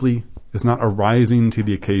it simply is not arising to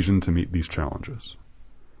the occasion to meet these challenges.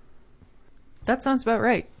 That sounds about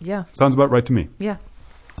right, yeah. Sounds about right to me. Yeah.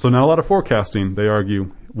 So not a lot of forecasting. They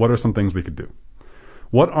argue, what are some things we could do?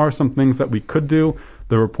 What are some things that we could do?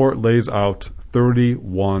 The report lays out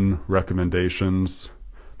 31 recommendations.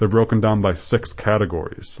 They're broken down by 6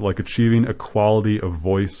 categories, like achieving equality of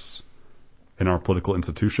voice in our political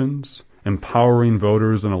institutions, empowering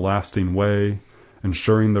voters in a lasting way,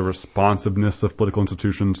 ensuring the responsiveness of political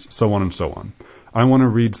institutions, so on and so on. I want to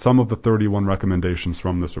read some of the 31 recommendations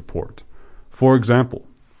from this report. For example,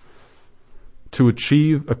 to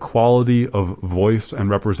achieve equality of voice and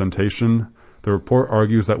representation, the report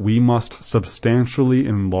argues that we must substantially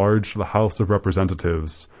enlarge the House of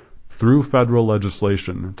Representatives through federal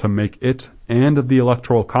legislation to make it and the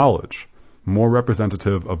Electoral College more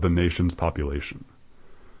representative of the nation's population.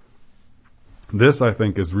 This, I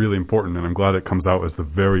think, is really important, and I'm glad it comes out as the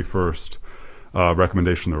very first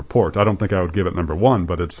recommendation in the report. I don't think I would give it number 1,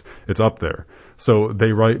 but it's up there. So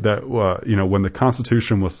they write that when the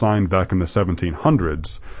Constitution was signed back in the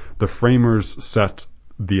 1700s, the framers set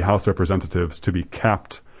the House of Representatives to be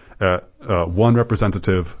capped at 1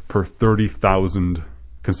 representative per 30,000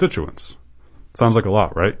 constituents. Sounds like a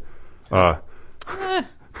lot, right?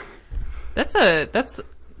 That's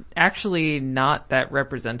actually not that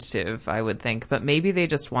representative, I would think, but maybe they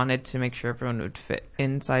just wanted to make sure everyone would fit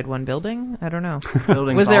inside one building. I don't know.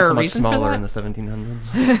 Buildings Was there also a much reason for smaller that? in the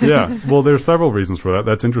 1700s. Yeah, well, there's several reasons for that.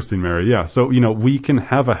 That's interesting, Mary. Yeah, so, we can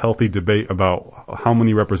have a healthy debate about how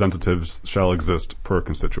many representatives shall exist per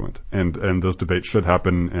constituent, and those debates should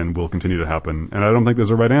happen and will continue to happen, and I don't think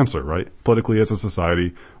there's a right answer, right? Politically, as a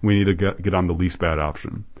society, we need to get on the least bad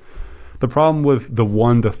option. The problem with the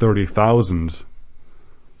 1 to 30,000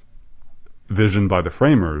 vision by the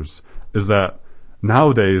framers is that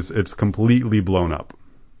nowadays it's completely blown up.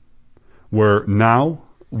 Where now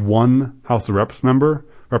 1 House of Reps member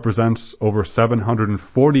represents over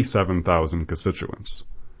 747,000 constituents.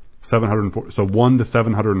 So 1 to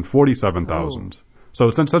 747,000. Oh. So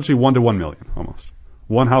it's essentially 1 to 1 million, almost.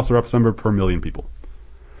 1 House of Reps member per million people.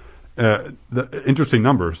 The interesting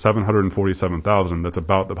number, 747,000, that's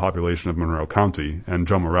about the population of Monroe County, and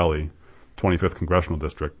Joe Morelli, 25th Congressional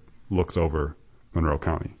District, looks over Monroe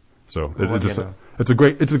County. So it's a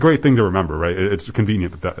great thing to remember, right? It's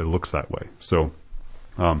convenient that it looks that way. So,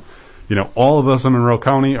 all of us in Monroe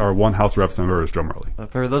County are 1 House of Reps member is Joe Morelli.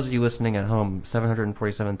 For those of you listening at home,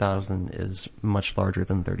 747,000 is much larger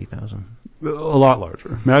than 30,000. A lot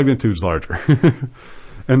larger. Magnitude's larger.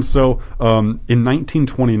 And so, in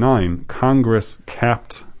 1929, Congress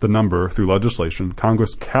capped the number through legislation.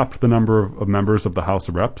 Congress capped the number of members of the House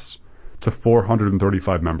of Reps to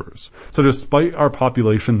 435 members. So despite our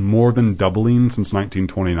population more than doubling since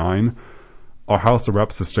 1929, our House of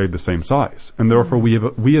Reps has stayed the same size. And therefore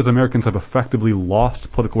we as Americans have effectively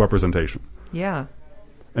lost political representation. Yeah.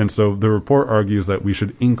 And so the report argues that we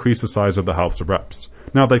should increase the size of the House of Reps.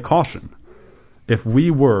 Now they caution, if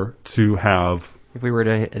we were to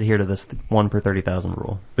adhere to this 1 per 30,000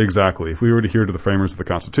 rule. Exactly. If we were to adhere to the framers of the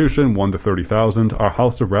Constitution, 1 to 30,000, our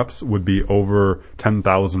House of Reps would be over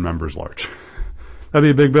 10,000 members large. That'd be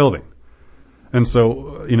a big building. And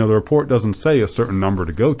so, the report doesn't say a certain number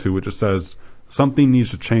to go to. It just says something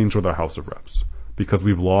needs to change with our House of Reps because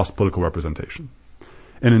we've lost political representation.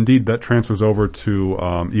 And indeed, that transfers over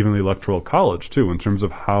to even the Electoral College, too, in terms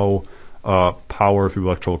of how power through the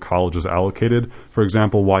Electoral College is allocated. For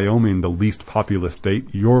example, Wyoming, the least populous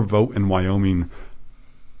state, your vote in Wyoming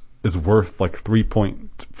is worth like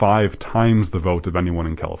 3.5 times the vote of anyone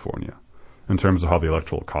in California in terms of how the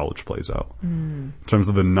Electoral College plays out, in terms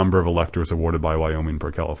of the number of electors awarded by Wyoming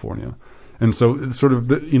per California. And so it's sort of,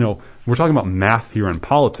 we're talking about math here in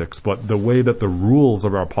politics, but the way that the rules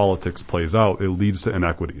of our politics plays out, it leads to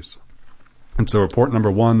inequities. And so report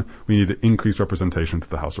number 1, we need to increase representation to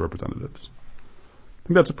the House of Representatives. I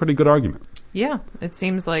think that's a pretty good argument. Yeah, it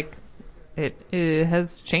seems like it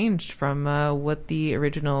has changed from what the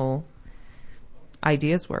original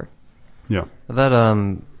ideas were. Yeah.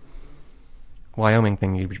 That Wyoming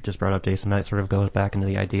thing you just brought up, Jason, that sort of goes back into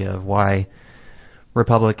the idea of why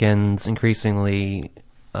Republicans increasingly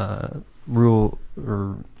rule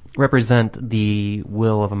or represent the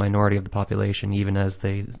will of a minority of the population, even as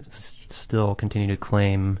they still continue to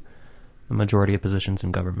claim a majority of positions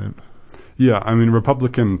in government. Yeah, I mean,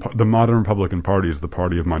 the modern Republican Party is the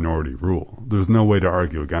party of minority rule. There's no way to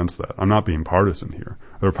argue against that. I'm not being partisan here.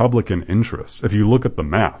 The Republican interests, if you look at the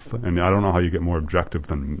math, and I don't know how you get more objective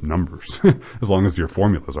than numbers, as long as your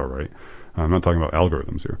formulas are right. I'm not talking about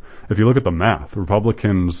algorithms here. If you look at the math,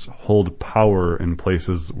 Republicans hold power in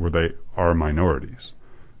places where they are minorities.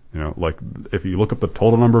 Like if you look at the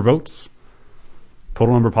total number of votes,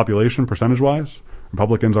 total number of population percentage-wise,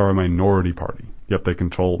 Republicans are a minority party, yet they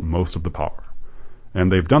control most of the power. And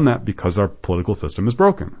they've done that because our political system is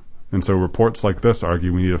broken. And so reports like this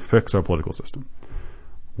argue we need to fix our political system.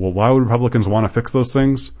 Well, why would Republicans want to fix those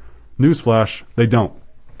things? Newsflash, they don't.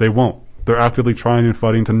 They won't. They're actively trying and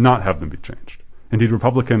fighting to not have them be changed. Indeed,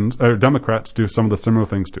 Democrats do some of the similar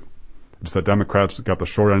things too. It's that Democrats got the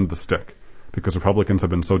short end of the stick because Republicans have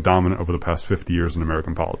been so dominant over the past 50 years in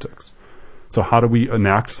American politics. So how do we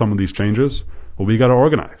enact some of these changes? Well, we got to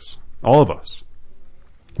organize. All of us.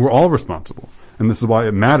 We're all responsible. And this is why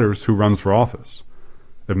it matters who runs for office.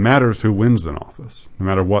 It matters who wins in office, no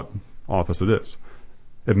matter what office it is.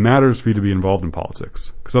 It matters for you to be involved in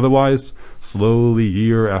politics. Because otherwise, slowly,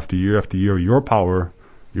 year after year after year, your power,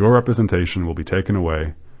 your representation will be taken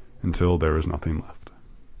away until there is nothing left.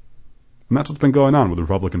 And that's what's been going on with the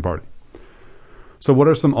Republican Party. So what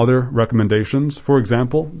are some other recommendations? For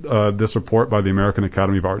example, this report by the American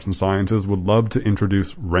Academy of Arts and Sciences would love to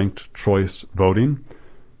introduce ranked choice voting.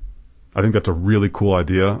 I think that's a really cool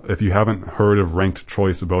idea. If you haven't heard of ranked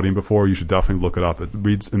choice voting before, you should definitely look it up.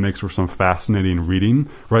 It makes for some fascinating reading.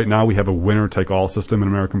 Right now, we have a winner-take-all system in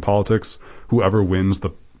American politics. Whoever wins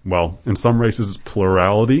in some races, it's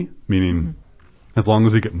plurality, meaning as long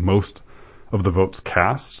as you get most of the votes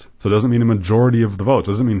cast. So it doesn't mean a majority of the votes.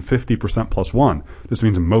 It doesn't mean 50% plus one. It just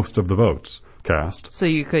means most of the votes cast. So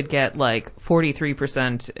you could get like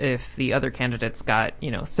 43% if the other candidates got,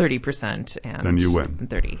 30% and then you win.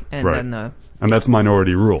 30. And right. then and that's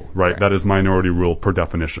minority rule, right? Correct. That is minority rule per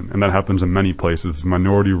definition. And that happens in many places. It's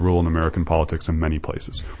minority rule in American politics in many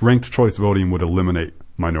places. Ranked choice voting would eliminate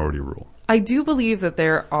minority rule. I do believe that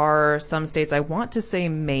there are some states, I want to say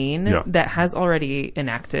Maine, that has already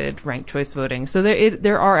enacted ranked choice voting. So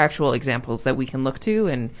there are actual examples that we can look to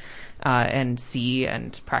and see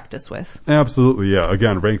and practice with. Absolutely, yeah.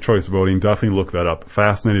 Again, ranked choice voting, definitely look that up.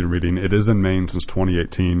 Fascinating reading. It is in Maine since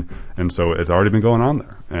 2018, and so it's already been going on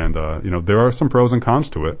there. And, there are some pros and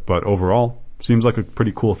cons to it, but overall, seems like a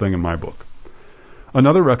pretty cool thing in my book.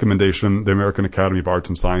 Another recommendation the American Academy of Arts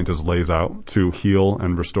and Sciences lays out to heal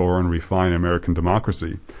and restore and refine American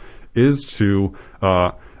democracy is to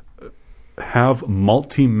have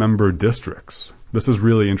multi-member districts. This is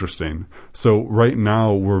really interesting. So right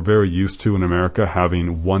now we're very used to in America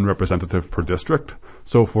having one representative per district.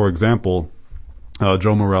 So for example,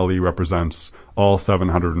 Joe Morelli represents all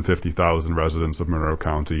 750,000 residents of Monroe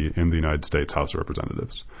County in the United States House of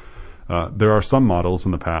Representatives. There are some models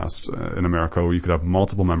in the past in America where you could have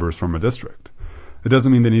multiple members from a district. It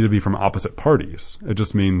doesn't mean they need to be from opposite parties. It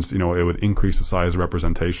just means, it would increase the size of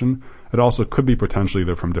representation. It also could be potentially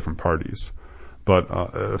they're from different parties. But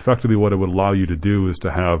effectively what it would allow you to do is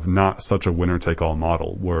to have not such a winner-take-all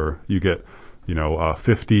model where you get,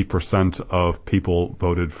 50% of people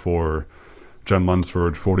voted for Jen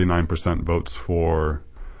Lunsford, 49% votes for,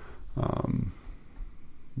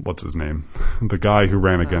 what's his name? The guy who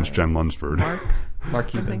ran against Jen Lunsford. Mark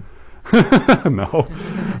Cuban. No.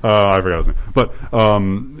 I forgot his name. But,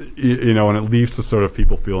 and it leaves to sort of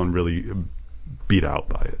people feeling really beat out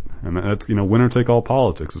by it. And that's, winner-take-all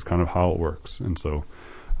politics is kind of how it works. And so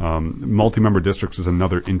multi-member districts is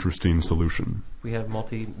another interesting solution. We have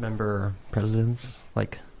multi-member presidents,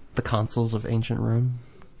 like the consuls of ancient Rome.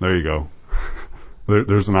 There you go.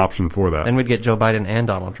 There's an option for that. And we'd get Joe Biden and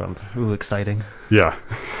Donald Trump. Ooh, exciting. Yeah.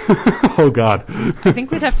 Oh, God. I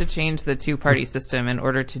think we'd have to change the two-party system in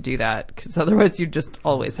order to do that, because otherwise you'd just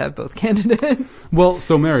always have both candidates. Well,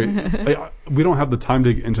 so Mary, we don't have the time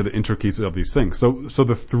to get into the intricacies of these things. So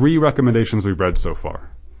the three recommendations we've read so far: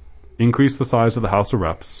 increase the size of the House of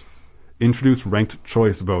Reps, introduce ranked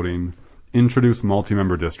choice voting, introduce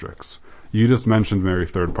multi-member districts. You just mentioned, Mary,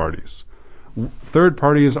 third parties. Third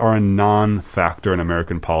parties are a non-factor in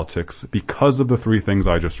American politics because of the three things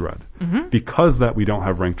I just read. Mm-hmm. Because that we don't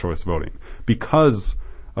have ranked choice voting. Because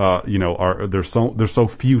there's so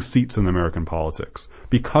few seats in American politics.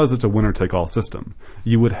 Because it's a winner-take-all system.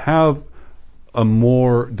 You would have a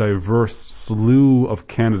more diverse slew of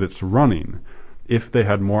candidates running if they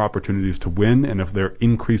had more opportunities to win and if they're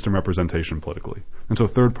increased in representation politically. And so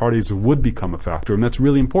third parties would become a factor, and that's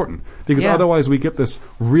really important. Because otherwise we get this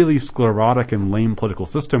really sclerotic and lame political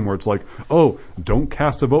system where it's like, oh, don't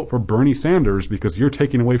cast a vote for Bernie Sanders because you're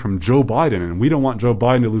taking away from Joe Biden, and we don't want Joe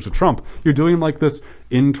Biden to lose to Trump. You're doing like this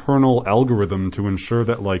internal algorithm to ensure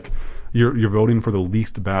that like you're voting for the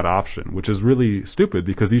least bad option, which is really stupid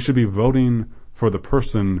because you should be voting for the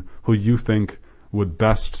person who you think would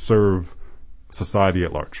best serve society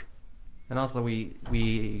at large. And also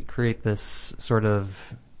we create this sort of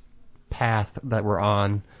path that we're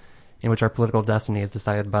on in which our political destiny is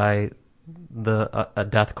decided by a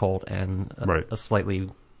death cult and a slightly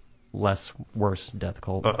less worse death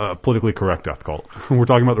cult. A politically correct death cult. We're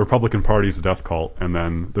talking about the Republican Party's death cult, and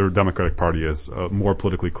then the Democratic Party is more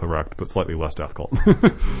politically correct, but slightly less death cult.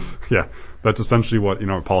 Yeah, that's essentially what,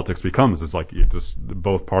 politics becomes. It's like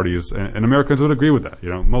both parties, and Americans would agree with that.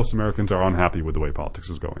 Most Americans are unhappy with the way politics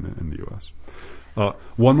is going in the U.S.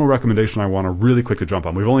 One more recommendation I want to really quickly jump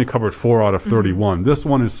on. We've only covered 4 out of 31. Mm-hmm. This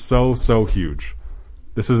one is so huge.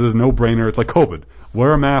 This is a no-brainer. It's like COVID.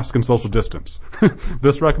 Wear a mask and social distance.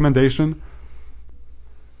 This recommendation,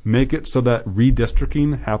 make it so that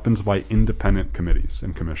redistricting happens by independent committees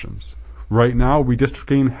and commissions. Right now,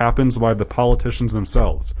 redistricting happens by the politicians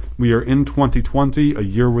themselves. We are in 2020, a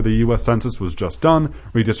year where the U.S. Census was just done.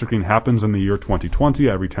 Redistricting happens in the year 2020,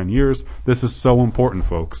 every 10 years. This is so important,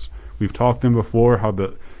 folks. We've talked in before how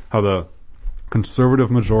the conservative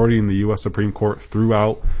majority in the U.S. Supreme Court threw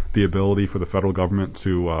out the ability for the federal government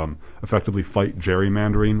to effectively fight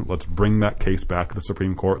gerrymandering. Let's bring that case back to the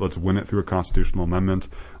Supreme Court. Let's win it through a constitutional amendment.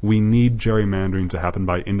 We need gerrymandering to happen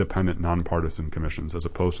by independent, nonpartisan commissions as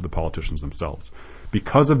opposed to the politicians themselves.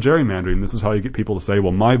 Because of gerrymandering, this is how you get people to say,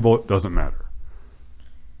 well, my vote doesn't matter.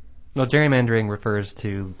 Well, gerrymandering refers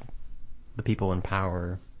to the people in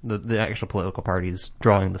power, the actual political parties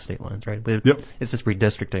drawing the state lines, right? But Yep. It's just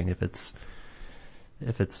redistricting if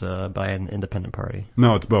it's by an independent party.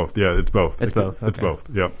 No, it's both. Yeah, it's both. It's both. Okay. It's both.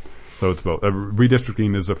 Yep. So it's both.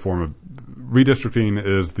 Redistricting is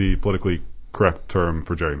redistricting is the politically correct term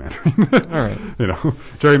for gerrymandering. All right.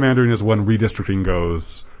 Gerrymandering is when redistricting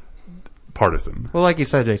goes partisan. Well, like you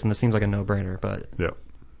said, Jason, this seems like a no-brainer, but yeah,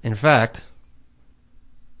 in fact,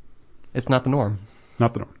 it's not the norm.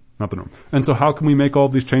 Not the norm. And so how can we make all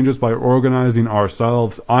of these changes? By organizing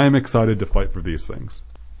ourselves. I am excited to fight for these things.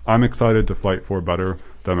 I'm excited to fight for a better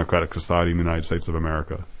democratic society in the United States of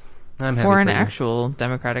America. I'm happy for for an you. actual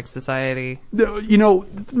democratic society.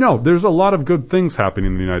 No, there's a lot of good things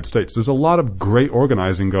happening in the United States. There's a lot of great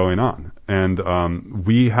organizing going on. And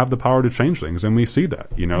we have the power to change things, and we see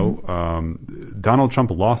that. Donald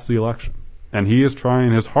Trump lost the election, and he is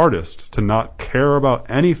trying his hardest to not care about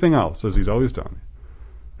anything else, as he's always done.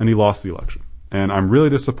 And he lost the election. And I'm really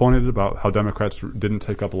disappointed about how Democrats didn't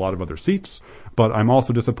take up a lot of other seats, but I'm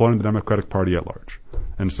also disappointed in the Democratic Party at large.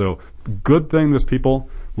 And so, good thing there's people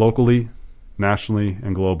locally, nationally,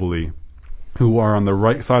 and globally who are on the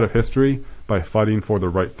right side of history by fighting for the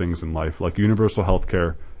right things in life, like universal health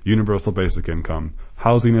care, universal basic income,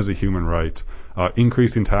 housing as a human right,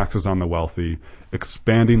 increasing taxes on the wealthy,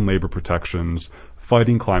 expanding labor protections,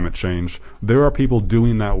 fighting climate change. There are people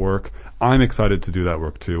doing that work. I'm excited to do that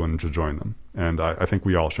work too and to join them. And I think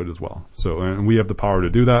we all should as well. And we have the power to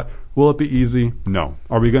do that. Will it be easy? No.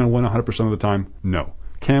 Are we going to win 100% of the time? No.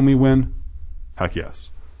 Can we win? Heck yes.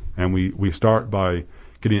 And we start by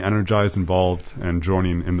getting energized, involved, and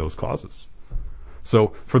joining in those causes.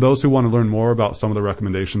 So for those who want to learn more about some of the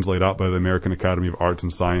recommendations laid out by the American Academy of Arts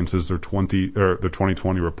and Sciences, their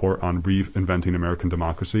 2020 report on reinventing American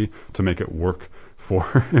democracy to make it work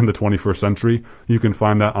in the 21st century, you can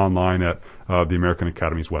find that online at the American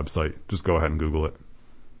Academy's website. Just go ahead and Google it.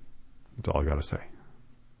 That's all I got to say.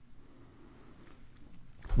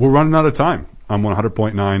 We're running out of time. I'm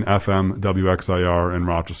 100.9 FM WXIR in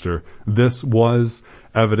Rochester. This was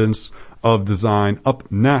Evidence of Design. Up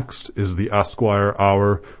next is the Esquire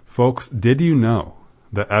Hour. Folks, did you know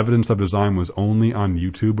that Evidence of Design was only on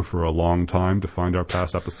YouTube for a long time to find our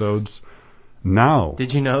past episodes? Now.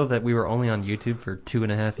 Did you know that we were only on YouTube for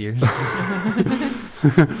 2.5 years?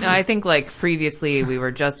 No, I think previously we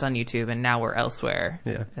were just on YouTube and now we're elsewhere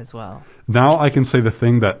as well. Now I can say the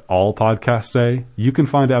thing that all podcasts say. You can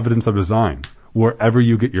find Evidence of Design wherever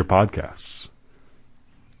you get your podcasts.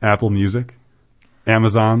 Apple Music,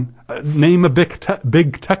 Amazon, name a big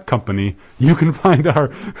tech company. You can find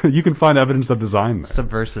Evidence of Design there.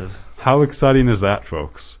 Subversive. How exciting is that,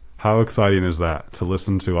 folks? How exciting is that to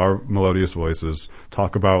listen to our melodious voices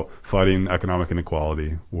talk about fighting economic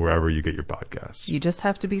inequality wherever you get your podcasts? You just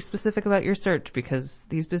have to be specific about your search because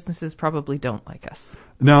these businesses probably don't like us.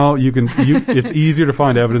 No, it's easier to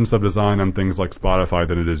find Evidence of Design on things like Spotify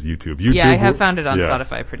than it is YouTube. Yeah, I have found it on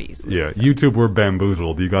Spotify pretty easily. Yeah, so. YouTube, we're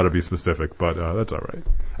bamboozled. You got to be specific, but that's all right.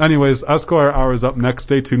 Anyways, Esquire Hour is up next.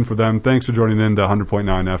 Stay tuned for them. Thanks for joining in to 100.9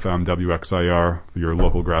 FM WXIR, your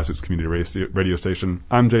local grassroots community radio station.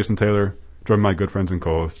 I'm Jason Taylor, joined by my good friends and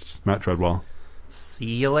co-hosts, Matt Treadwell.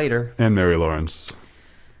 See you later. And Mary Lawrence.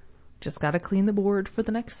 Just got to clean the board for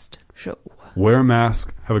the next show. Wear a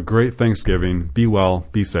mask. Have a great Thanksgiving. Be well.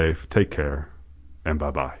 Be safe. Take care. And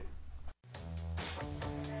bye-bye.